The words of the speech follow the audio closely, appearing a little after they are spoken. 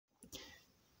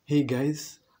Hey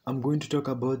guys, I'm going to talk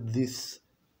about this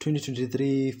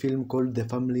 2023 film called The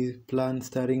Family Plan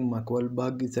starring Mark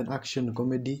Wahlberg. It's an action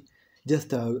comedy,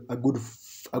 just a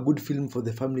good film for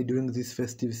the family during This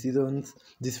festive season,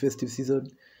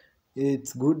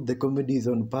 it's good. The comedy is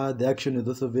on par. The action is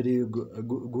also very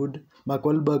good. Mark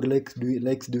Wahlberg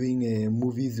likes doing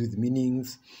movies with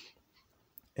meanings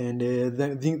and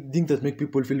things that make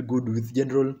people feel good with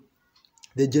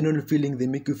the general feeling. They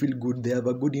make you feel good. They have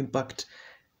a good impact.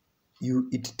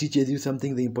 It teaches you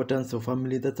something, the importance of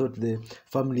family. That's what the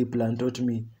family plan taught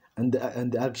me, and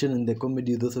the action and the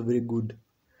comedy is also very good.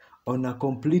 On a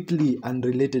completely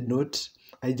unrelated note,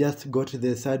 I just had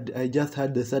the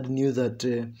sad news that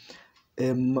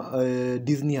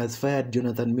Disney has fired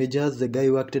Jonathan Majors, the guy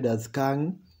who acted as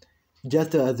Kang,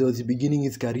 just as he was beginning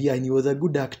his career, and he was a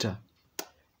good actor,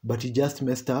 but he just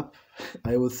messed up.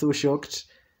 I was so shocked.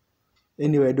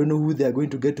 Anyway, I don't know who they are going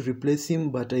to get to replace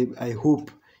him, but I hope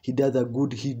he does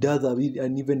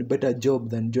an even better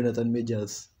job than Jonathan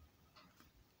Majors.